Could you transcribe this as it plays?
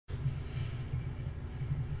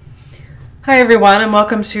Hi everyone, and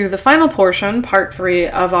welcome to the final portion, part 3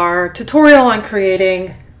 of our tutorial on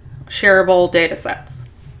creating shareable data sets.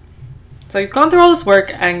 So you've gone through all this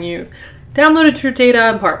work and you've downloaded your data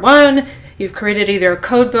in part 1, you've created either a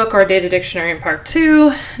codebook or a data dictionary in part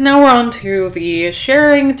 2. Now we're on to the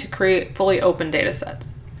sharing to create fully open data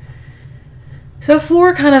sets. So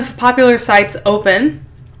 4 kind of popular sites open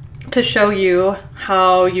to show you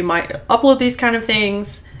how you might upload these kind of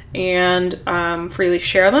things and freely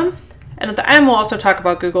share them. And at the end, we'll also talk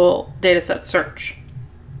about Google Dataset Search.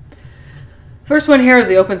 First one here is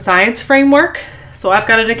the Open Science Framework. So I've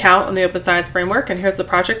got an account on the Open Science Framework, and here's the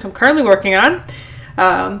project I'm currently working on.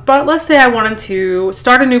 But let's say I wanted to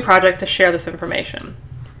start a new project to share this information.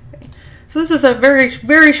 So this is a very,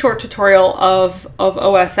 very short tutorial of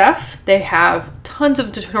OSF. They have tons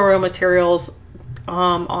of tutorial materials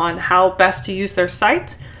on how best to use their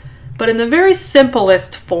site. But in the very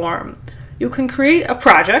simplest form, you can create a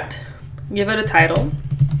project, give it a title,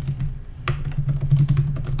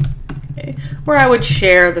 okay, where I would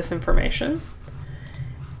share this information.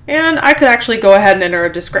 And I could actually go ahead and enter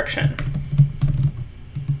a description.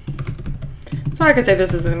 So I could say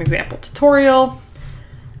this is an example tutorial.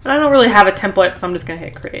 And I don't really have a template, so I'm just going to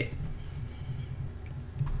hit create.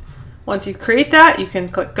 Once you create that, you can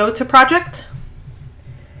click go to project.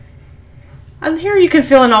 And here you can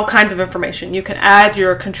fill in all kinds of information. You can add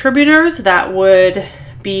your contributors. That would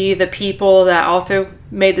be the people that also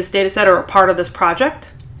made this data set or are part of this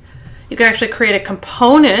project. You can actually create a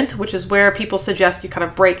component, which is where people suggest you kind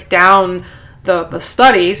of break down the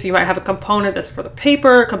study. So you might have a component that's for the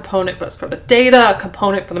paper, a component that's for the data, a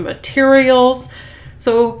component for the materials.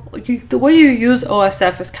 So the way you use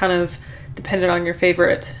OSF is kind of dependent on your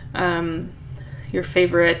favorite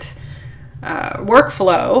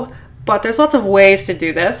workflow, but there's lots of ways to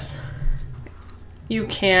do this. You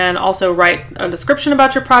can also write a description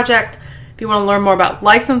about your project. If you want to learn more about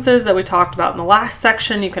licenses that we talked about in the last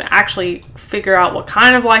section, you can actually figure out what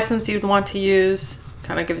kind of license you'd want to use.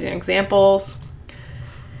 Kind of gives you examples.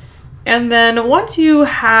 And then once you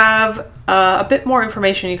have a bit more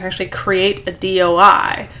information, you can actually create a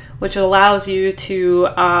DOI, which allows you to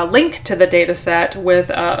link to the data set with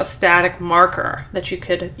a static marker that you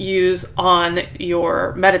could use on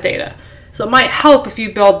your metadata. So it might help if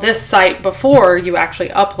you build this site before you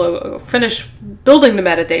actually finish building the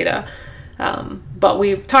metadata. But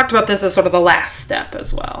we've talked about this as sort of the last step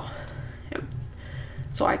as well. Yep.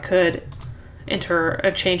 So I could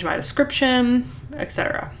change my description,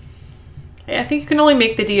 etc. Okay, I think you can only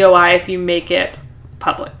make the DOI if you make it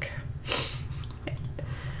public. Okay.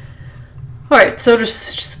 All right, so to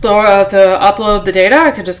upload the data,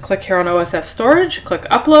 I could just click here on OSF storage, click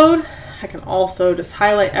upload. I can also just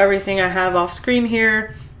highlight everything I have off screen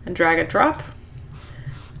here and drag and drop.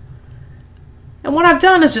 And what I've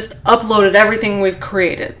done is just uploaded everything we've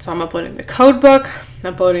created. So I'm uploading the codebook,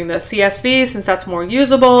 uploading the CSV since that's more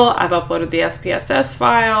usable. I've uploaded the SPSS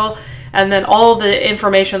file, and then all the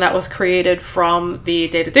information that was created from the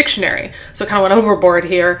data dictionary. So kind of went overboard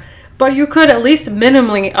here, but you could at least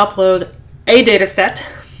minimally upload a data set,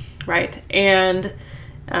 right? And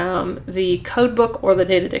the codebook or the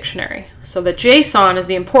data dictionary. So the JSON is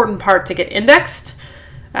the important part to get indexed,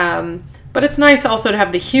 but it's nice also to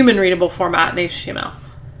have the human readable format in HTML.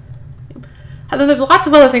 And then there's lots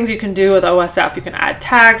of other things you can do with OSF. You can add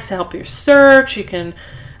tags to help your search. You can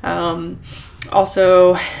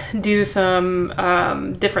also do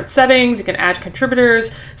some different settings. You can add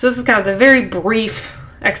contributors. So this is kind of the very brief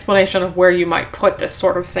explanation of where you might put this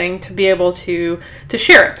sort of thing to be able to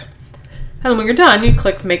share it. And then when you're done, you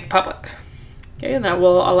click Make Public. Okay, and that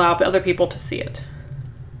will allow other people to see it.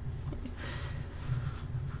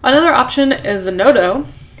 Another option is Zenodo,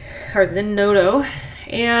 or Zenodo,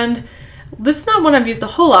 and this is not one I've used a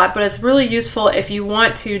whole lot, but it's really useful if you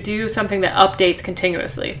want to do something that updates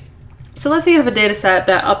continuously. So let's say you have a data set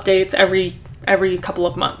that updates every couple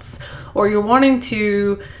of months, or you're wanting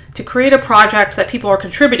to create a project that people are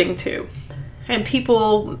contributing to, and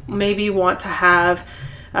people maybe want to have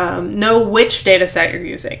know which data set you're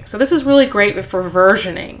using. So this is really great for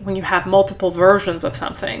versioning when you have multiple versions of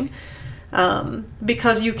something,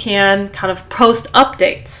 because you can kind of post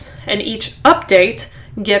updates, and each update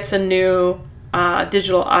gets a new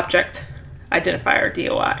digital object identifier,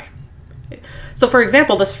 DOI. So for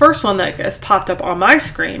example, this first one that has popped up on my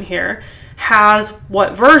screen here has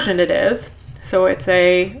what version it is. So it's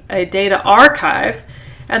a data archive,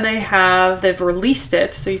 and they've released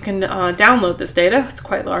it, so you can download this data. It's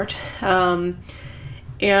quite large. And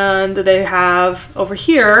they have over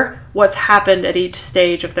here what's happened at each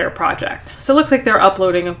stage of their project. So it looks like they're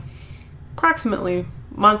uploading approximately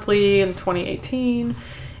monthly in 2018,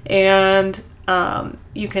 and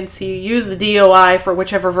you can see use the DOI for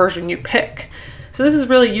whichever version you pick. So this is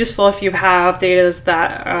really useful if you have data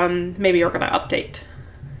that maybe you're going to update.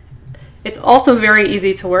 It's also very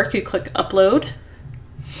easy to work. You click upload.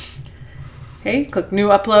 Okay, click new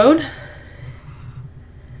upload.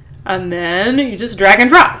 And then you just drag and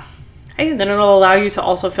drop. Okay, and then it'll allow you to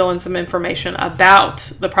also fill in some information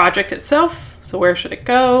about the project itself. So where should it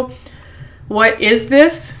go? What is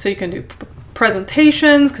this? So you can do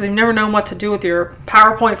presentations, because you've never known what to do with your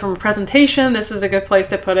PowerPoint from a presentation. This is a good place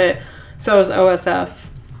to put it. So is OSF.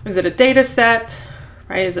 Is it a data set?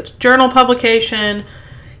 Right? Is it a journal publication?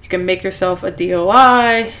 You can make yourself a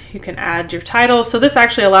DOI. You can add your title. So this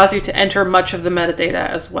actually allows you to enter much of the metadata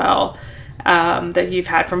as well that you've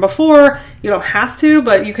had from before. You don't have to,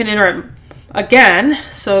 but you can enter it again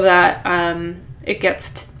so that it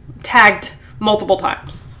gets tagged multiple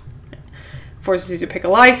times. Forces you to pick a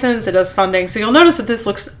license, it does funding. So you'll notice that this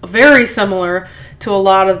looks very similar to a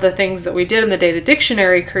lot of the things that we did in the data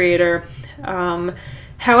dictionary creator.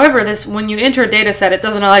 However, when you enter a data set, it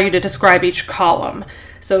doesn't allow you to describe each column.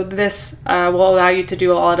 So this will allow you to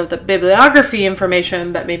do a lot of the bibliography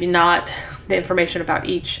information, but maybe not the information about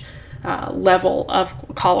each level of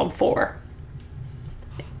column 4.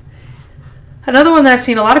 Another one that I've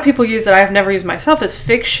seen a lot of people use that I've never used myself is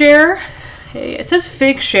Figshare. It says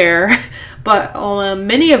Figshare, but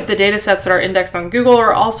many of the data sets that are indexed on Google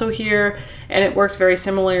are also here, and it works very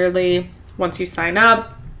similarly. Once you sign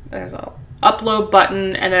up, there's an upload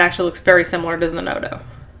button, and it actually looks very similar to Zenodo.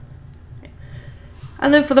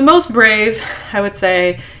 And then for the most brave, I would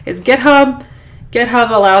say, is GitHub. GitHub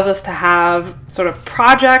allows us to have sort of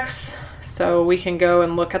projects, so we can go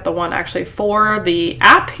and look at the one actually for the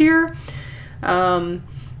app here.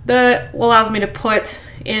 That allows me to put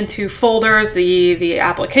into folders the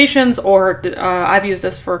applications, or I've used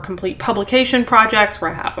this for complete publication projects where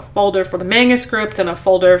I have a folder for the manuscript and a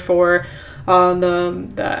folder for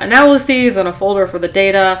the analyses and a folder for the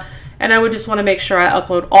data. And I would just want to make sure I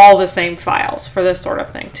upload all the same files for this sort of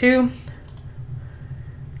thing too.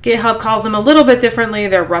 GitHub calls them a little bit differently.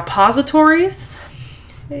 They're repositories.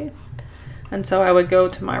 Okay. And so I would go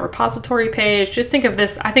to my repository page. Just think of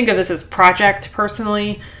this, I think of this as project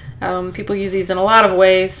personally. People use these in a lot of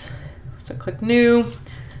ways. So click new.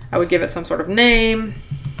 I would give it some sort of name.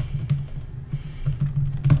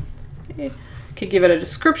 Okay. Could give it a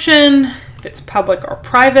description, if it's public or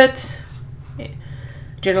private. Okay.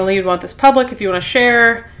 Generally you'd want this public if you want to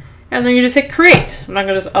share. And then you just hit create. I'm not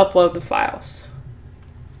going to just upload the files.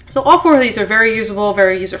 So all 4 of these are very usable,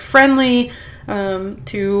 very user-friendly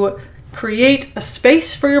to create a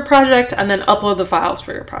space for your project and then upload the files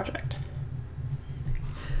for your project.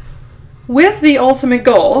 With the ultimate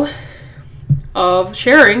goal of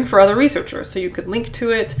sharing for other researchers. So you could link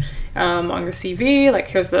to it on your CV, like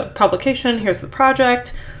here's the publication, here's the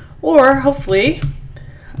project, or hopefully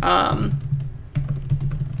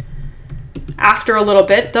after a little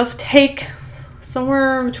bit, it does take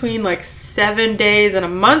somewhere between like 7 days and a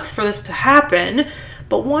month for this to happen.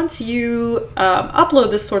 But once you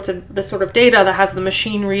upload this sort of data that has the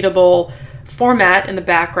machine readable format in the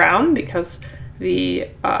background, because the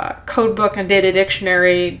codebook and data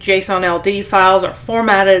dictionary JSON LD files are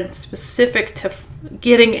formatted specific to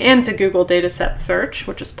getting into Google Dataset Search,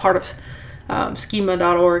 which is part of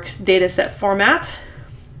schema.org's dataset format,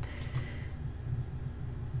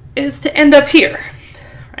 is to end up here,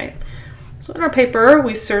 right? So in our paper,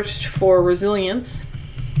 we searched for resilience,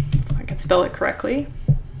 if I can spell it correctly.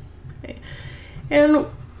 Okay. And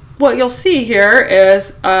what you'll see here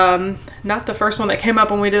is not the first one that came up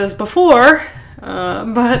when we did this before,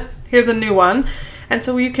 but here's a new one. And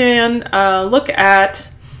so you can look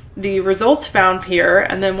at the results found here,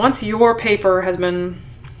 and then once your paper has been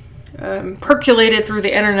percolated through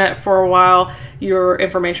the internet for a while, your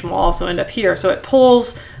information will also end up here. So it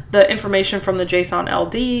pulls the information from the JSON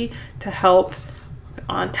LD to help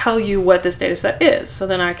tell you what this data set is. So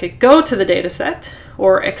then I could go to the data set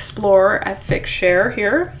or explore at Figshare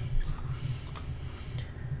here.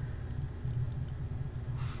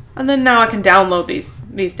 And then now I can download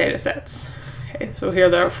these data sets. Okay, so here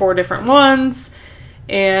there are 4 different ones,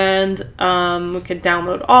 and we could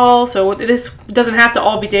download all. So this doesn't have to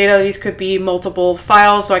all be data. These could be multiple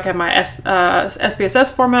files. So I can have my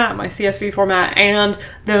SPSS format, my CSV format, and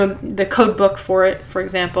the code book for it, for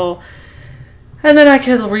example. And then I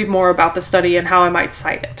can read more about the study and how I might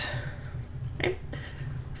cite it. Okay.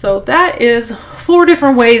 So that is 4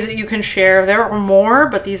 different ways that you can share. There are more,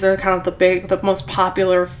 but these are kind of the most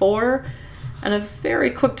popular 4. And a very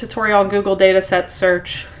quick tutorial on Google Dataset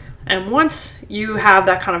Search. And once you have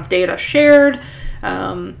that kind of data shared,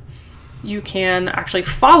 you can actually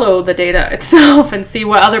follow the data itself and see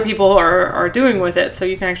what other people are doing with it. So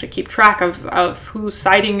you can actually keep track of who's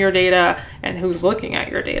citing your data and who's looking at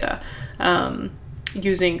your data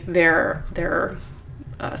using their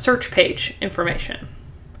search page information.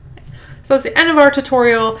 So that's the end of our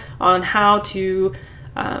tutorial on how to,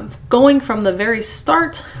 going from the very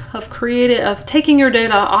start of taking your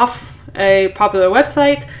data off a popular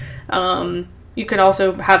website. You can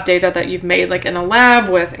also have data that you've made like in a lab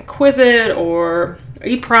with Inquisit or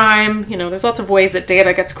ePrime. You know, there's lots of ways that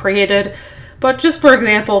data gets created. But just for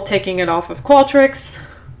example, taking it off of Qualtrics,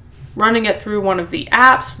 running it through one of the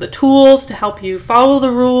apps, the tools to help you follow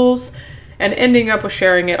the rules, and ending up with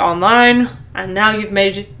sharing it online. And now you've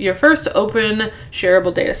made your first open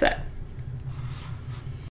shareable data set.